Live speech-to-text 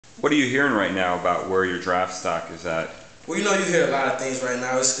What are you hearing right now about where your draft stock is at? Well, you hear a lot of things right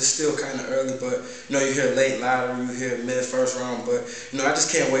now. It's still kind of early, but you hear late lottery, you hear mid first round. But I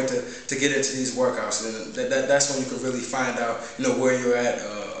just can't wait to get into these workouts, and that's when you can really find out where you're at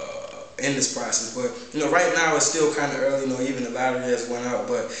in this process. But right now it's still kind of early. Even the lottery has went out,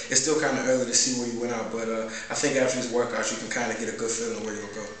 but it's still kind of early to see where you went out. But I think after these workouts, you can kind of get a good feeling of where you're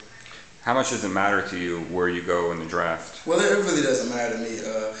gonna go. How much does it matter to you where you go in the draft? Well, it really doesn't matter to me.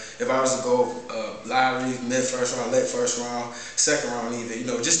 If I was to go lottery, mid first round, late first round, second round, even,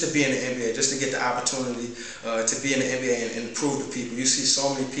 just to be in the NBA, just to get the opportunity to be in the NBA and prove to people. You see so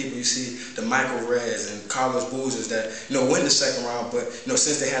many people. You see the Michael Reds and Carlos Boozers that win the second round, but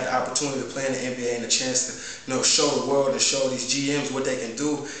since they had the opportunity to play in the NBA and the chance to show the world and show these GMs what they can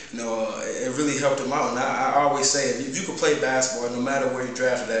do, it really helped them out. And I always say, if you can play basketball, no matter where you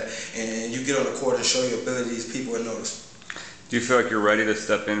drafted at, and you get on the court and show your abilities, people will notice. Do you feel like you're ready to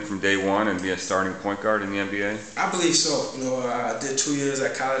step in from day one and be a starting point guard in the NBA? I believe so. I did 2 years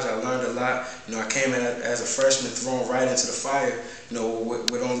at college. I learned a lot. I came in as a freshman, thrown right into the fire,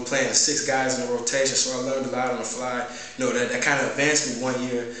 with only playing 6 guys in the rotation. So I learned a lot on the fly. That kind of advanced me 1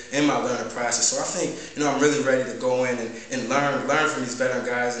 year in my learning process. So I think, I'm really ready to go in and learn from these veteran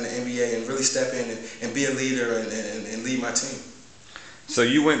guys in the NBA and really step in and be a leader and lead my team. So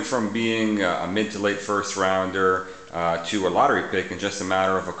you went from being a mid to late first rounder to a lottery pick in just a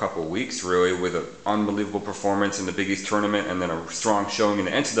matter of a couple of weeks, really, with an unbelievable performance in the Big East tournament and then a strong showing in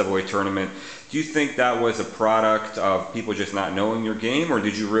the NCAA tournament. Do you think that was a product of people just not knowing your game, or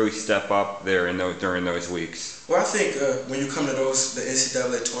did you really step up there during those weeks? Well, I think when you come to the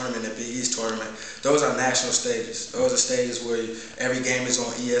NCAA tournament and Big East tournament, those are national stages. Those are stages where every game is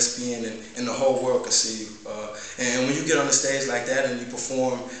on ESPN and the whole world can see you. And when you get on the stage like that and you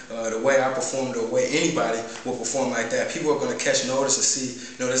perform the way I perform, the way anybody will perform like that, people are going to catch notice and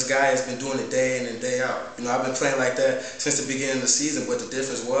see, this guy has been doing it day in and day out. I've been playing like that since the beginning of the season, but the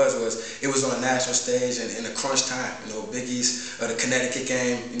difference was it was on a national stage and in a crunch time. Big East, the Connecticut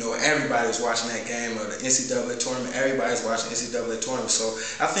game, everybody was watching that game, the NCAA tournament, everybody's watching the NCAA tournament. So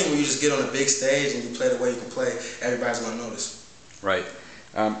I think when you just get on a big stage and you play the way you can play, everybody's going to notice. Right.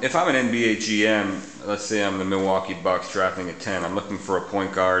 If I'm an NBA GM, let's say I'm the Milwaukee Bucks drafting at 10, I'm looking for a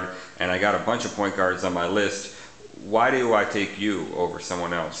point guard, and I got a bunch of point guards on my list, why do I take you over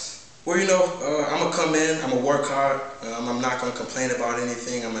someone else? Well, I'm going to come in, I'm going to work hard, I'm not going to complain about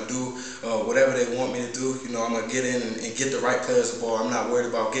anything, I'm going to do whatever they want me to do. I'm going to get in and get the right players the ball. I'm not worried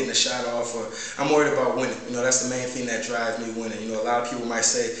about getting a shot off, or I'm worried about winning. That's the main thing that drives me, winning. A lot of people might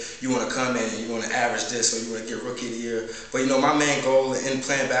say you want to come in and you want to average this or you want to get Rookie of the Year. But, my main goal in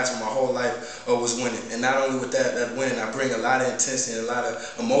playing basketball my whole life was winning. And not only with that winning, I bring a lot of intensity and a lot of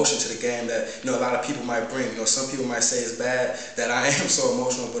emotion to the game that, a lot of people might bring. Some people might say it's bad that I am so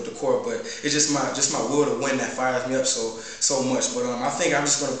emotional with the court, but it's just my will to win that fires me up so much. But I think I'm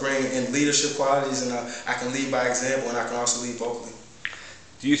just going to bring in leadership qualities, and I can lead by example, and I can also lead vocally.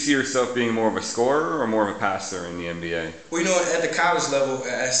 Do you see yourself being more of a scorer or more of a passer in the NBA? Well, at the college level,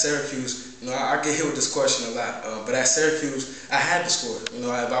 at Syracuse, I get hit with this question a lot. But at Syracuse, I had to score.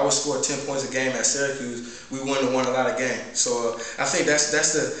 If I would score 10 points a game at Syracuse, we wouldn't have won a lot of games. So I think that's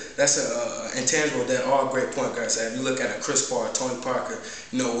an intangible that all great point guards have. You look at a Chris Paul, Tony Parker.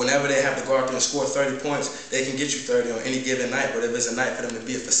 Whenever they have to go out there and score 30 points, they can get you 30 on any given night. But if it's a night for them to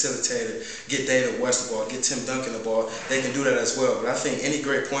be a facilitator, get David West the ball, get Tim Duncan the ball, they can do that as well. But I think any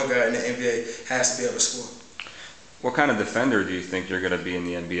great point guard in the NBA has to be able to score. What kind of defender do you think you're going to be in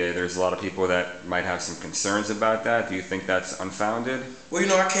the NBA? There's a lot of people that might have some concerns about that. Do you think that's unfounded? Well,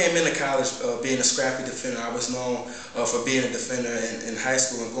 I came into college being a scrappy defender. I was known for being a defender in high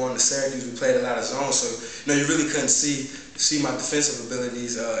school, and going to Syracuse, we played a lot of zone. So, you really couldn't see my defensive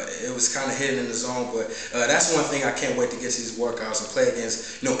abilities. It was kind of hidden in the zone, but that's one thing I can't wait to get to these workouts and play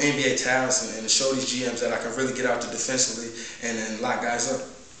against NBA talents and show these GMs that I can really get out there defensively and lock guys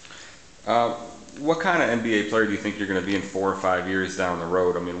up. What kind of NBA player do you think you're going to be in 4 or 5 years down the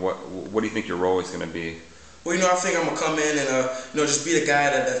road? I mean, what do you think your role is going to be? Well, I think I'm going to come in and, just be the guy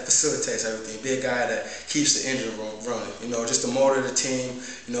that facilitates everything. Be a guy that keeps the engine running. Just the motor of the team,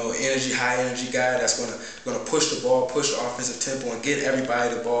 high energy guy that's going to push the ball, push the offensive tempo, and get everybody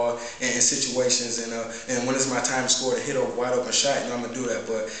the ball in situations. And when it's my time to score, to hit a wide open shot, I'm going to do that.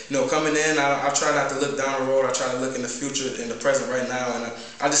 But, coming in, I try not to look down the road. I try to look in the future, in the present right now. And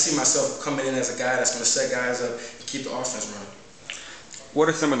I just see myself coming in as a guy that's going to set guys up and keep the offense running. What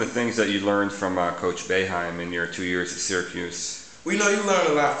are some of the things that you learned from Coach Boeheim in your 2 years at Syracuse? Well, you learn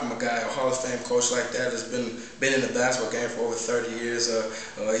a lot from a guy, a Hall of Fame coach like that, that's been in the basketball game for over 30 years.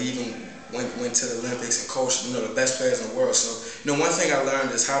 He even went to the Olympics and coached, you know, the best players in the world. So, you know, one thing I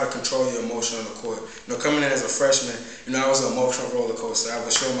learned is how to control your emotion on the court. You know, coming in as a freshman, you know, I was an emotional roller coaster. I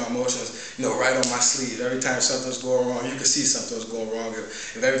would show my emotions, you know, right on my sleeve. Every time something was going wrong, you could see something was going wrong.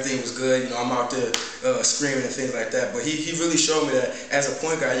 If everything was good, you know, I'm out there screaming and things like that. But he really showed me that as a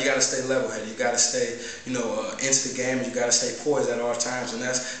point guard, you got to stay level-headed. You got to stay, you know, into the game, and you got to stay poised at all times. And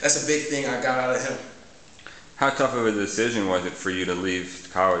that's a big thing I got out of him. How tough of a decision was it for you to leave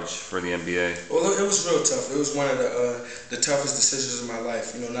college for the NBA? Well, it was real tough. It was one of the toughest decisions of my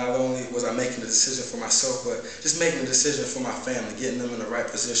life. You know, not only was I making the decision for myself, but just making the decision for my family, getting them in the right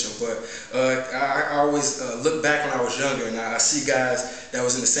position. But I always look back when I was younger, and I see guys that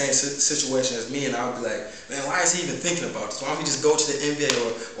was in the same situation as me, and I would be like, man, why is he even thinking about this? Why don't he just go to the NBA,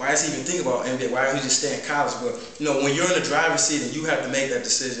 or why is he even thinking about NBA? Why don't he just stay in college? But you know, when you're in the driver's seat and you have to make that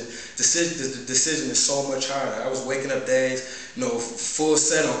decision, the decision is so much harder. I was waking up days, you know, full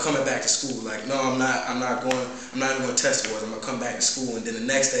set on coming back to school. Like, no, I'm not even going to test awards. I'm going to come back to school, and then the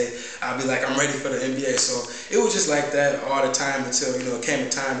next day I'll be like, I'm ready for the NBA. So it was just like that all the time until, you know, it came a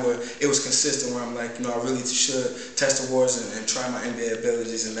time where it was consistent, where I'm like, you know, I really should test awards and try my NBA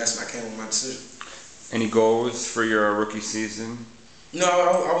abilities, and that's when I came with my decision. Any goals for your rookie season? No,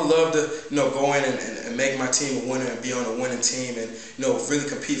 I would love to, you know, go in and make my team a winner and be on a winning team, and, you know, really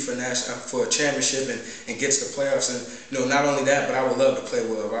compete for a championship and get to the playoffs. And, you know, not only that, but I would love to play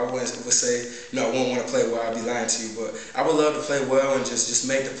well. If I would say, you know, I wouldn't want to play well, I'd be lying to you. But I would love to play well and just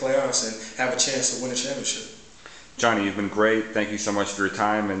make the playoffs and have a chance to win a championship. Johnny, you've been great. Thank you so much for your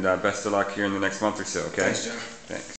time, and best of luck here in the next month or so, okay? Thanks, John. Thanks.